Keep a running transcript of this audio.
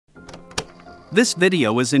This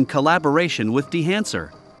video is in collaboration with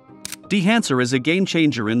Dehancer. Dehancer is a game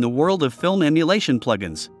changer in the world of film emulation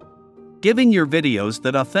plugins, giving your videos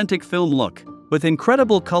that authentic film look, with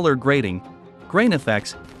incredible color grading, grain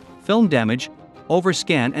effects, film damage,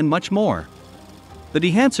 overscan and much more. The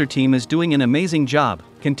Dehancer team is doing an amazing job,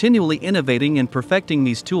 continually innovating and perfecting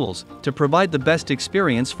these tools to provide the best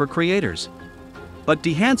experience for creators. But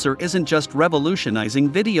Dehancer isn't just revolutionizing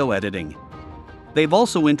video editing. They've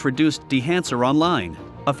also introduced Dehancer Online,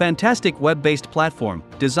 a fantastic web-based platform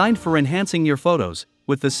designed for enhancing your photos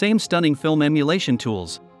with the same stunning film emulation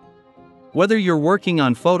tools. Whether you're working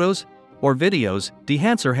on photos or videos,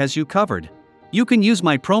 Dehancer has you covered. You can use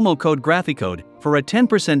my promo code Graphity for a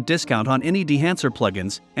 10% discount on any Dehancer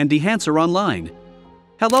plugins and Dehancer Online.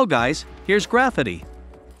 Hello guys, here's Graphity.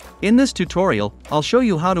 In this tutorial, I'll show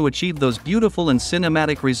you how to achieve those beautiful and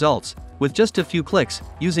cinematic results with just a few clicks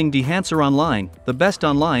using Dehancer Online, the best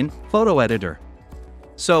online photo editor.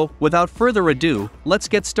 So, without further ado, let's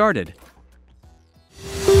get started.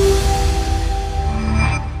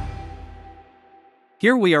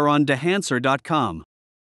 Here we are on Dehancer.com.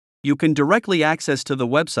 You can directly access to the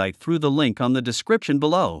website through the link on the description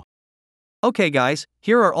below. Okay guys,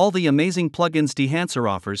 here are all the amazing plugins Dehancer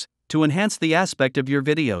offers to enhance the aspect of your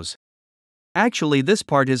videos. Actually, this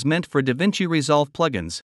part is meant for DaVinci Resolve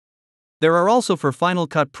plugins. There are also for Final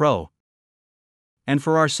Cut Pro, and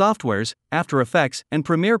for our softwares, After Effects and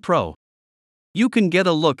Premiere Pro. You can get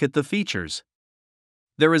a look at the features.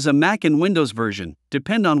 There is a Mac and Windows version,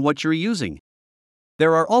 depend on what you're using.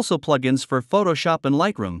 There are also plugins for Photoshop and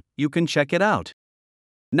Lightroom, you can check it out.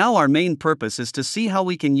 Now our main purpose is to see how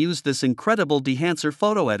we can use this incredible Dehancer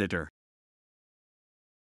photo editor.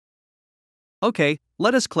 Okay,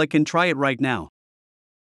 let us click and try it right now.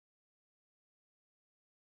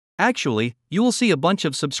 Actually, you will see a bunch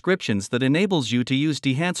of subscriptions that enables you to use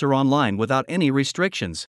Dehancer Online without any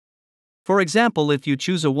restrictions. For example, if you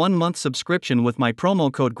choose a 1-month subscription with my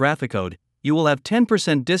promo code Graphity, you will have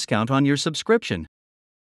 10% discount on your subscription.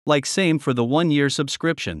 Like same for the 1-year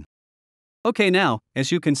subscription. Okay, now,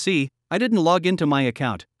 as you can see, I didn't log into my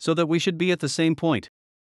account, so that we should be at the same point.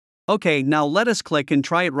 Okay, now let us click and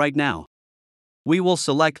try it right now. We will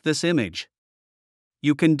select this image.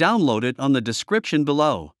 You can download it on the description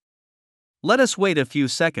below. Let us wait a few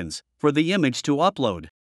seconds for the image to upload.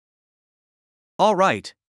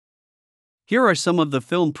 Alright. Here are some of the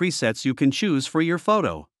film presets you can choose for your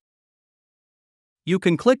photo. You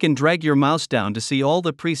can click and drag your mouse down to see all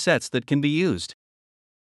the presets that can be used.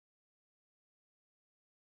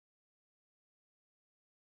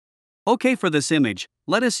 Okay, for this image,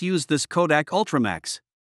 let us use this Kodak Ultramax.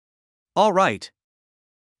 Alright.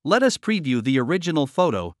 Let us preview the original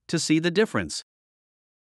photo to see the difference.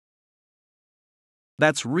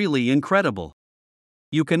 That's really incredible.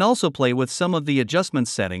 You can also play with some of the adjustment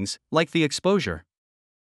settings, like the exposure.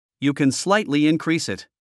 You can slightly increase it.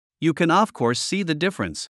 You can of course see the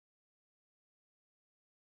difference.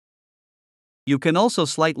 You can also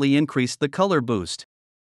slightly increase the color boost.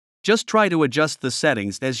 Just try to adjust the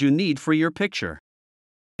settings as you need for your picture.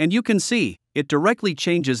 And you can see, it directly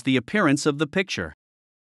changes the appearance of the picture.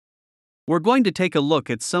 We're going to take a look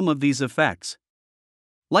at some of these effects.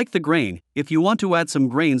 Like the grain, if you want to add some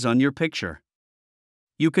grains on your picture,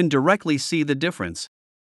 you can directly see the difference.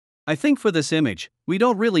 I think for this image, we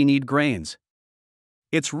don't really need grains.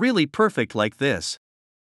 It's really perfect like this.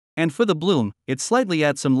 And for the bloom, it slightly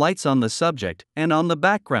adds some lights on the subject and on the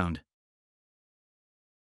background.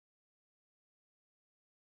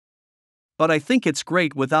 But I think it's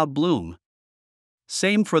great without bloom.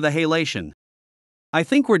 Same for the halation. I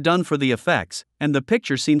think we're done for the effects, and the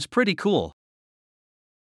picture seems pretty cool.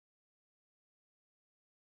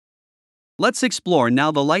 Let's explore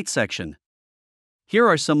now the light section. Here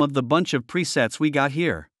are some of the bunch of presets we got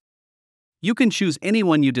here. You can choose any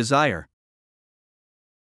one you desire.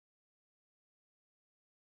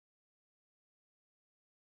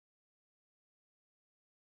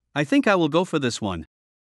 I think I will go for this one.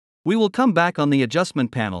 We will come back on the adjustment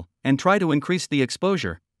panel and try to increase the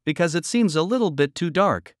exposure, because it seems a little bit too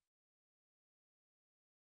dark.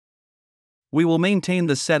 We will maintain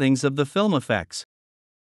the settings of the film effects.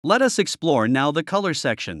 Let us explore now the color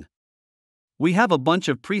section. We have a bunch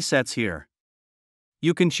of presets here.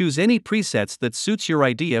 You can choose any presets that suits your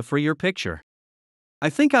idea for your picture. I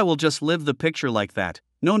think I will just leave the picture like that,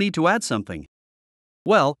 no need to add something.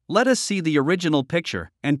 Well, let us see the original picture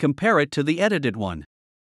and compare it to the edited one.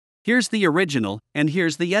 Here's the original, and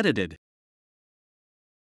here's the edited.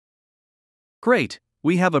 Great,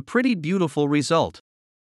 we have a pretty beautiful result.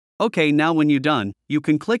 Okay, now when you're done, you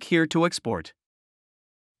can click here to export.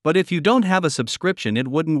 But if you don't have a subscription, it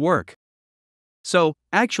wouldn't work. So,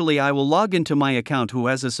 actually I will log into my account who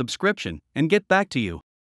has a subscription and get back to you.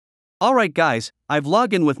 Alright guys, I've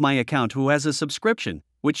logged in with my account who has a subscription,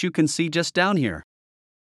 which you can see just down here.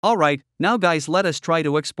 Alright, now guys, let us try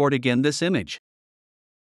to export again this image.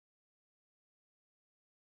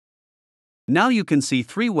 Now you can see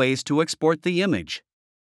 3 ways to export the image.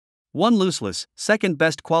 1 lossless, 2nd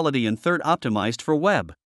best quality and 3rd optimized for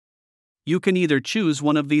web. You can either choose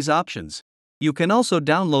one of these options. You can also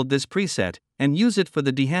download this preset and use it for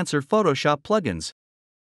the Dehancer Photoshop plugins.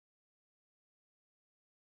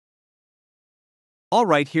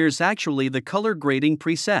 Alright, here's actually the color grading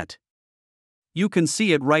preset. You can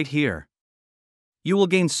see it right here. You will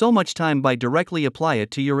gain so much time by directly apply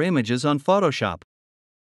it to your images on Photoshop.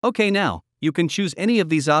 Okay, now, you can choose any of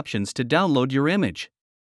these options to download your image.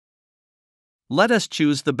 Let us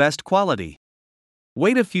choose the best quality.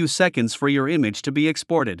 Wait a few seconds for your image to be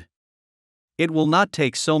exported. It will not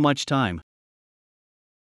take so much time.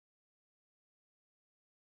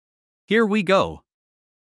 Here we go.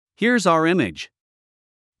 Here's our image.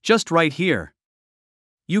 Just right here.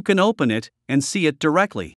 You can open it and see it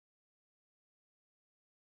directly.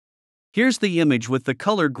 Here's the image with the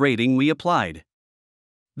color grading we applied.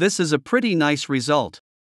 This is a pretty nice result.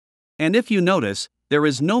 And if you notice, there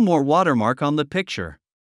is no more watermark on the picture.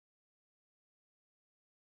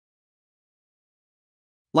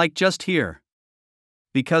 Like just here.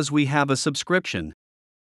 Because we have a subscription.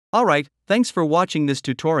 Alright, thanks for watching this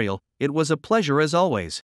tutorial, it was a pleasure as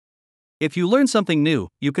always. If you learned something new,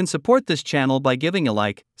 you can support this channel by giving a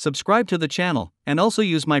like, subscribe to the channel, and also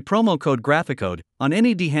use my promo code GRAPHICODE on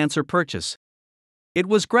any Dehancer purchase. It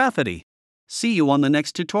was Graphity. See you on the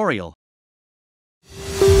next tutorial.